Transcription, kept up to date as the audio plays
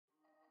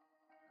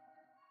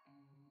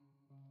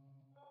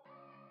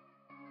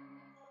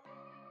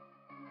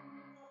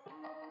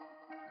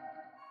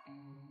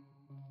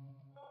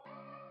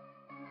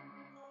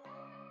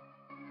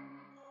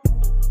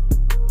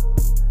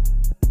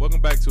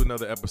to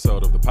another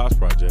episode of the POS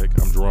Project.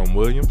 I'm Jerome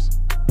Williams.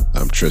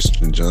 I'm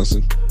Tristan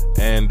Johnson.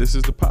 And this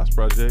is the POS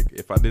Project.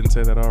 If I didn't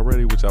say that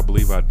already, which I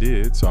believe I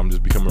did, so I'm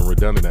just becoming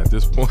redundant at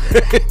this point.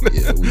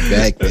 Yeah, we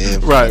back,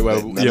 man. Right. Well,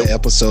 another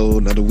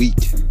episode, another week.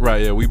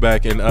 Right, yeah, we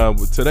back. And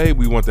today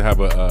we want to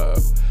have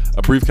a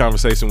brief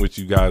conversation with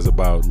you guys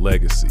about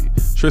legacy.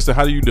 Tristan,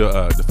 how do you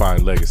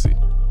define legacy?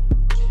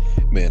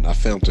 Man, I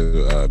found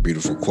a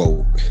beautiful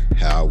quote,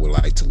 how I would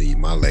like to leave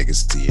my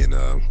legacy and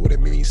what it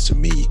means to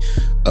me.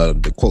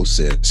 The quote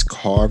says,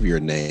 "Carve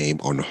your name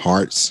on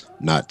hearts,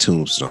 not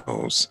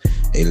tombstones.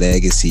 A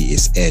legacy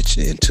is etched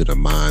into the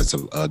minds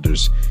of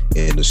others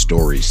and the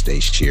stories they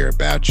share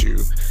about you."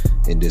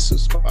 And this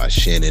is by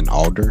Shannon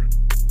Alder.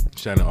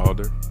 Shannon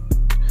Alder.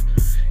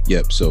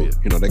 Yep. So,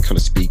 that kind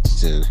of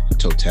speaks in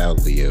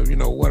totality of,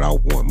 what I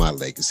want my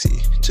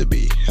legacy to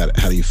be. How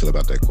do you feel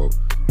about that quote?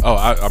 Oh,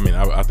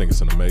 I think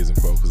it's an amazing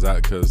quote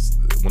because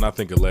when I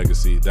think of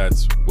legacy,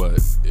 that's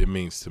what it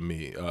means to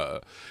me.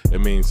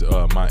 It means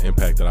my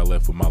impact that I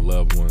left with my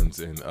loved ones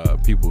and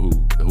people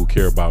who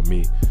care about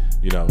me.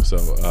 So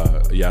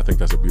I think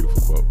that's a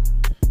beautiful quote.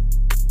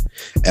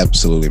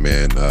 Absolutely,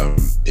 man.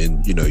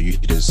 And you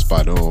hit it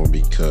spot on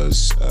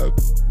because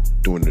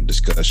during the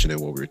discussion and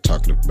what we were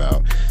talking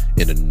about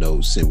in the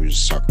notes, and we were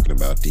just talking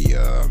about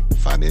the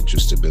financial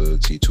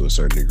stability to a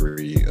certain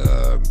degree.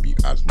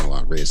 I know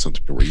I read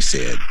something where you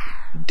said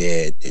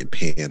debt and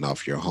paying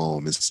off your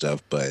home and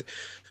stuff, but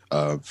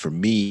for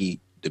me,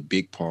 the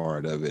big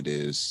part of it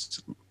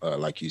is,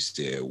 like you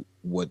said,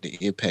 what the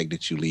impact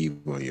that you leave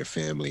on your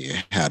family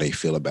and how they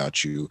feel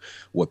about you,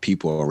 what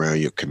people around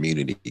your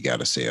community got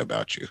to say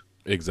about you.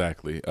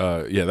 Exactly.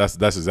 That's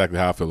exactly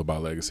how I feel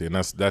about legacy, and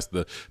that's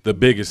the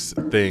biggest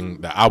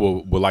thing that I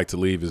would like to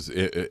leave is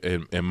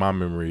in my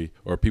memory,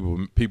 or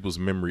people's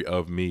memory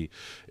of me,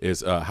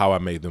 is how I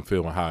made them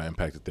feel and how I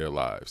impacted their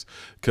lives.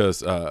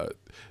 Because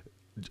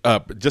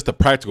just a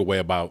practical way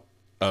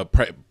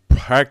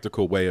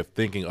of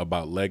thinking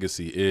about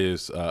legacy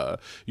is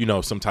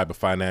some type of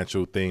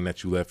financial thing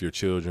that you left your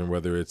children,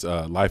 whether it's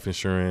life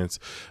insurance,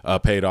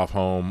 paid off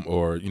home,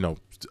 or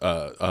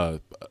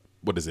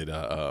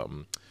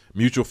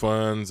mutual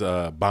funds,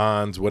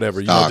 bonds,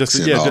 whatever, Stocks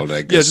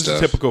just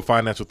typical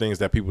financial things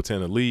that people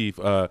tend to leave.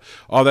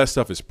 All that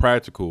stuff is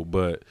practical,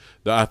 but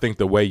I think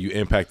the way you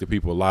impact the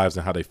people's lives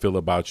and how they feel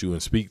about you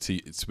and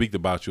speak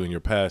about you in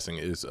your passing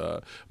is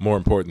more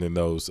important than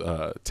those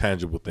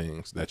tangible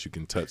things that you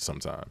can touch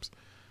sometimes.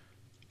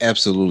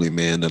 Absolutely,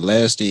 man. The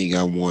last thing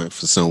I want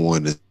for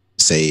someone to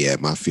say at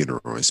my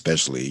funeral,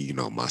 especially,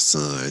 my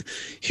son,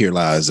 here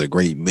lies a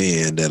great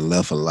man that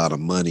left a lot of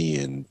money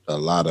and a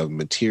lot of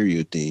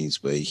material things,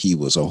 but he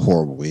was a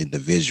horrible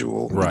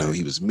individual. Right.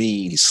 He was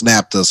mean. He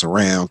slapped us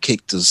around,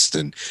 kicked us,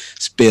 and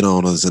spit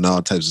on us and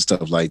all types of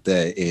stuff like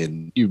that.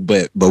 And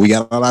but we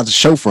got a lot to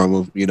show from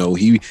him.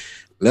 He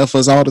left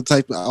us all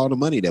the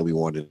money that we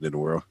wanted in the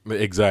world.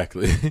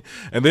 Exactly.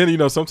 And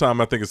then, sometimes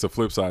I think it's a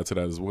flip side to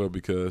that as well,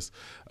 because,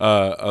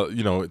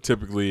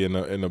 typically in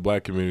the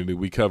Black community,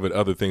 we covered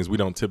other things. We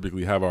don't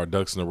typically have our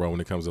ducks in a row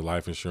when it comes to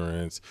life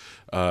insurance,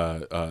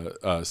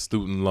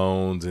 student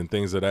loans, and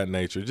things of that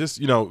nature. Just,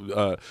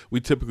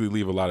 we typically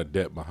leave a lot of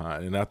debt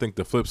behind. And I think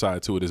the flip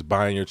side to it is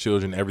buying your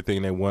children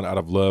everything they want out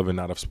of love and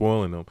out of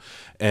spoiling them,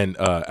 and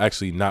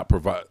actually not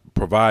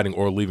providing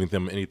or leaving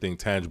them anything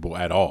tangible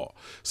at all.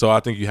 So I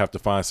think you have to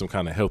find some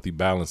kind of healthy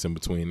balance in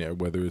between there,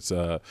 whether it's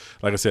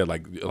like I said,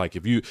 like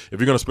if you're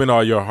going to spend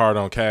all your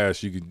hard-earned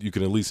cash, you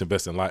can at least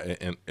invest in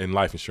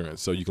life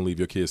insurance, so you can leave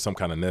your kids some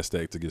kind of nest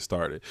egg to get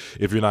started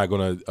if you're not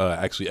going to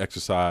actually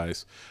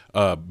exercise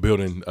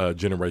building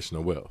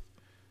generational wealth.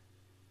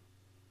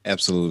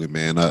 Absolutely,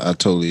 man. I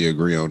totally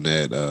agree on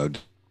that.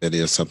 That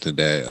is something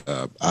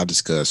that I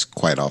discuss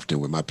quite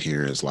often with my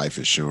parents, life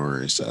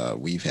insurance.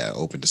 We've had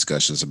open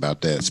discussions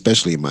about that,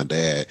 especially my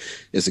dad.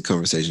 It's a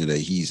conversation that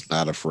he's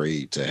not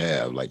afraid to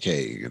have. Like,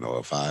 hey,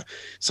 if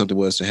something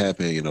was to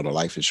happen, the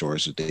life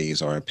insurance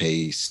things are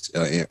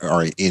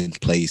in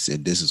place,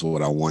 and this is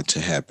what I want to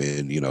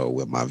happen,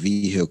 with my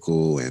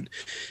vehicle. And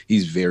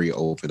he's very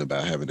open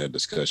about having that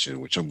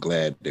discussion, which I'm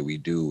glad that we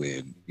do.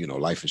 And,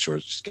 life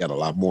insurance got a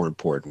lot more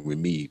important with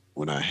me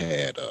when I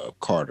had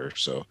Carter.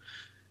 So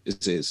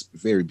it's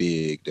very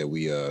big that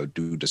we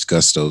do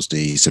discuss those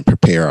things and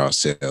prepare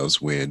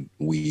ourselves when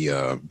we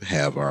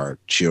have our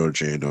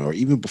children, or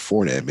even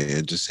before that,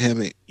 man. Just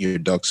having your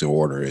ducks in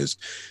order is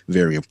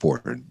very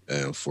important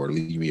for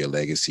leaving a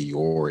legacy,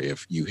 or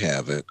if you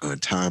have an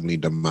untimely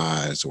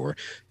demise, or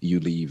you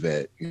leave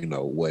at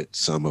what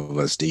some of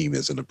us deem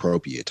as an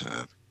appropriate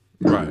time.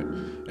 Right.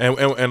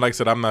 And like I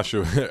said, I'm not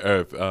sure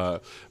if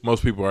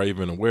most people are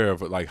even aware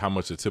of like how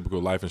much a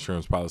typical life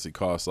insurance policy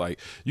costs. Like,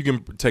 you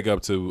can take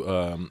up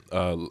to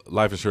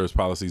life insurance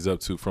policies up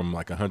to from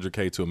like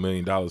 $100K to $1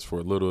 million for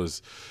as little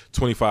as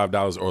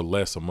 $25 or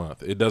less a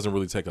month. It doesn't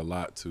really take a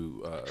lot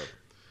to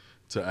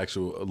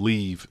actually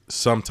leave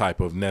some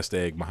type of nest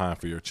egg behind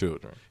for your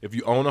children. If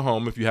you own a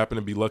home, if you happen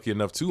to be lucky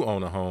enough to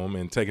own a home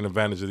and taking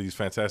advantage of these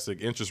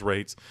fantastic interest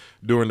rates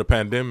during the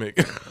pandemic,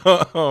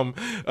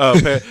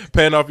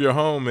 paying off your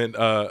home and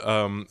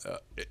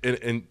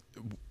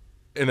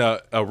in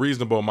a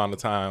reasonable amount of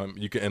time,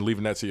 you can, and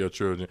leaving that to your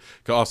children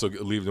can also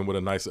leave them with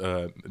a nice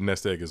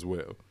nest egg as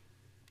well.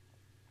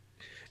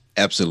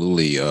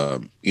 Absolutely.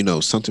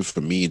 Something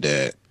for me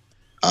that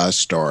I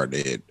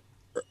started,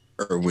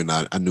 or when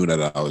I knew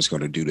that I was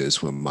going to do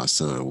this when my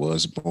son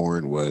was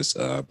born, was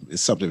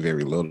it's something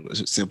very little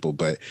simple,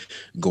 but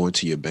going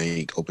to your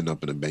bank, open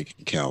up a bank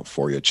account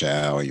for your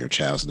child, your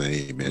child's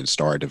name, and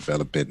start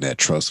developing that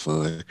trust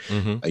fund.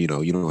 Mm-hmm. You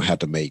don't have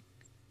to make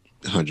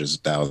hundreds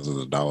of thousands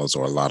of dollars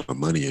or a lot of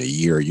money a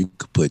year. You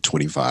could put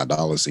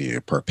 $25 in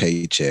per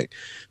paycheck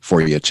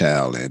for your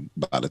child, and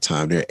by the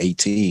time they're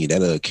 18,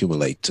 that'll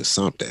accumulate to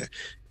something.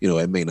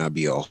 It may not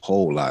be a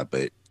whole lot,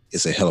 but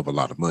it's a hell of a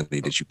lot of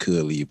money that you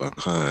could leave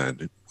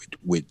behind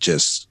with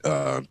just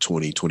 $20,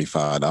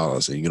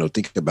 $25. And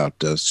think about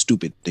the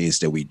stupid things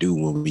that we do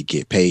when we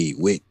get paid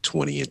with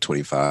 $20 and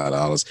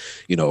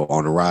 $25.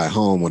 On the ride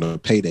home on a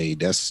payday,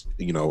 that's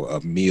a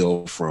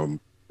meal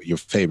from your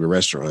favorite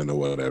restaurant or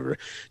whatever,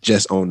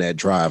 just on that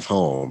drive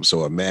home.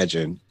 So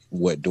imagine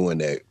what doing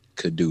that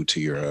could do to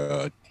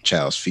your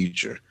child's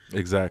future.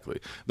 Exactly.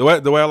 The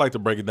way I like to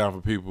break it down for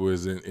people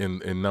is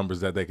in numbers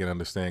that they can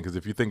understand. Because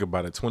if you think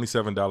about it,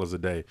 $27 a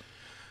day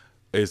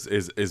is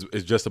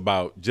just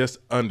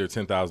under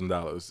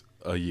 $10,000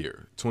 a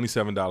year.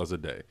 $27 a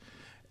day,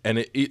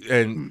 and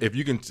if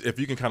you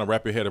can kind of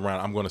wrap your head around,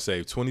 I'm going to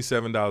save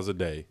 $27 a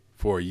day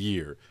for a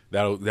year.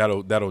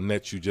 That'll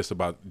net you just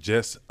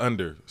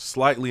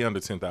slightly under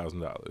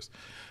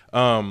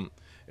 $10,000.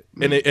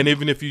 And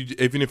even if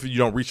you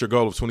don't reach your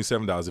goal of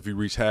 $27, if you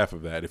reach half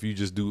of that, if you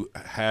just do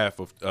half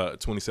of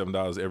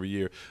 $27 every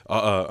year,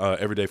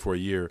 every day for a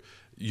year,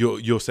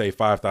 you'll save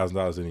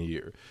 $5,000 in a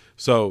year.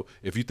 So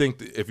if you take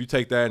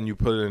that and you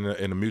put it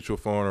in a mutual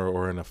fund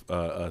or in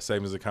a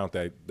savings account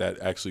that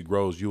actually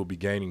grows, you will be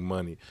gaining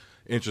money,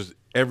 interest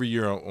every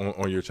year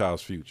on your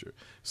child's future.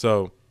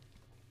 So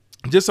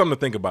just something to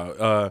think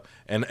about,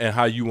 and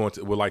how you would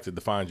like to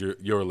define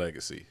your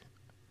legacy.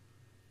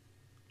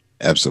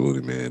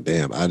 Absolutely, man.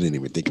 Damn, I didn't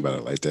even think about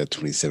it like that.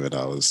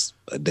 $27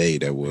 a day,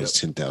 that was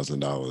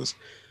 $10,000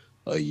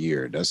 a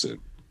year. That's a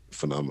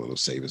phenomenal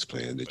savings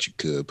plan that you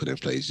could put in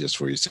place just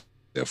for yourself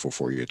or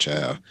for your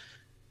child.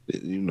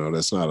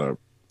 That's not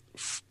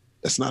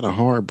a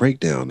hard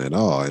breakdown at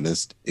all, and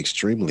it's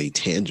extremely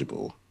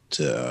tangible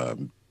to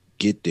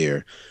get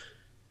there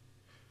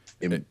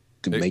and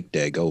to make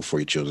that go for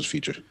your children's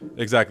future.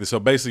 Exactly. So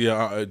basically,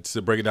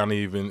 to break it down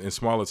even in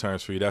smaller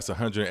terms for you, that's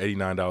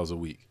 $189 a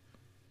week.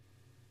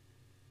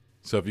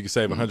 So if you can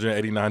save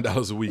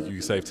 $189 a week, you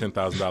can save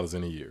 $10,000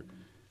 in a year.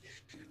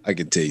 I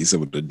can tell you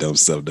some of the dumb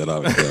stuff that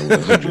I've done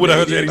with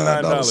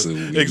 $189 a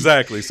week.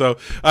 Exactly. So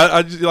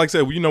I just, like I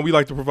said, we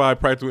like to provide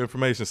practical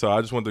information. So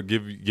I just wanted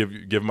to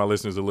give my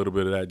listeners a little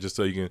bit of that, just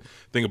so you can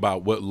think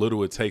about what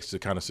little it takes to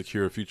kind of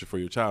secure a future for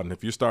your child. And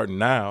if you're starting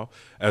now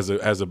as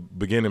a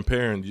beginning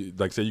parent,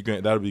 like I said,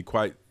 that'll be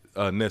quite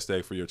a nest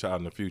egg for your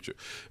child in the future.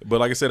 But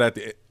like I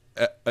said,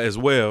 as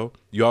well,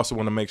 you also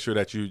want to make sure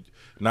that you're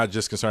not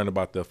just concerned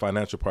about the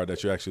financial part,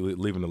 that you're actually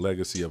leaving a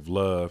legacy of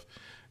love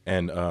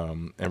and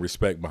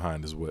respect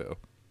behind as well.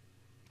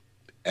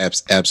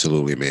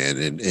 Absolutely, man.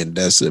 And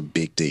that's a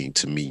big thing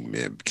to me,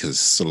 man,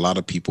 because a lot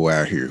of people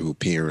out here who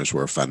parents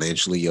were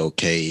financially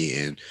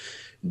okay and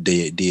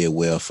they did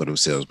well for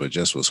themselves, but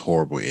just was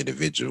horrible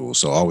individuals.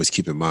 So always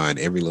keep in mind,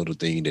 every little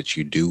thing that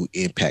you do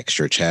impacts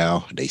your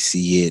child. They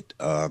see it,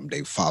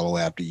 they follow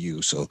after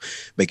you. So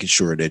making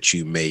sure that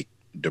you make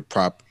the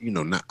proper, I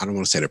don't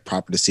want to say the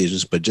proper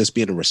decisions, but just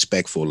being a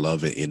respectful,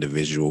 loving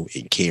individual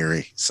and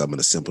caring, some of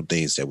the simple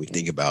things that we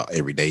think about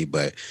every day,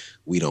 but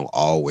we don't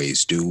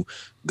always do,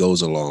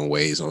 goes a long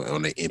ways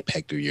on the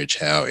impact of your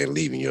child and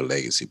leaving your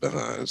legacy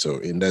behind. So,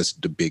 and that's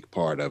the big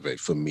part of it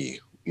for me.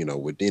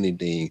 With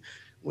anything,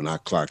 when I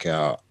clock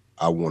out,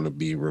 I want to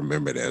be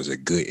remembered as a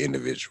good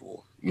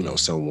individual,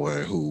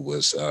 someone who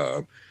was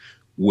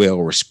well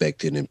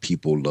respected and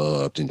people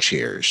loved and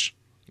cherished.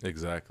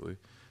 Exactly.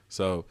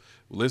 So,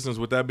 listeners,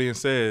 with that being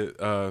said,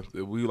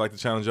 we would like to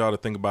challenge y'all to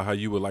think about how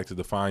you would like to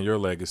define your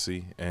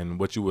legacy and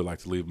what you would like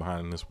to leave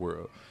behind in this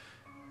world.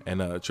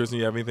 And Tristan,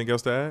 you have anything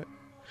else to add?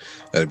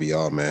 That'd be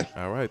all, man.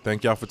 All right.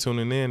 Thank y'all for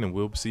tuning in, and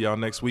we'll see y'all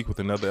next week with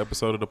another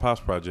episode of the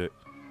Pops Project.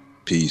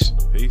 Peace.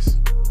 Peace.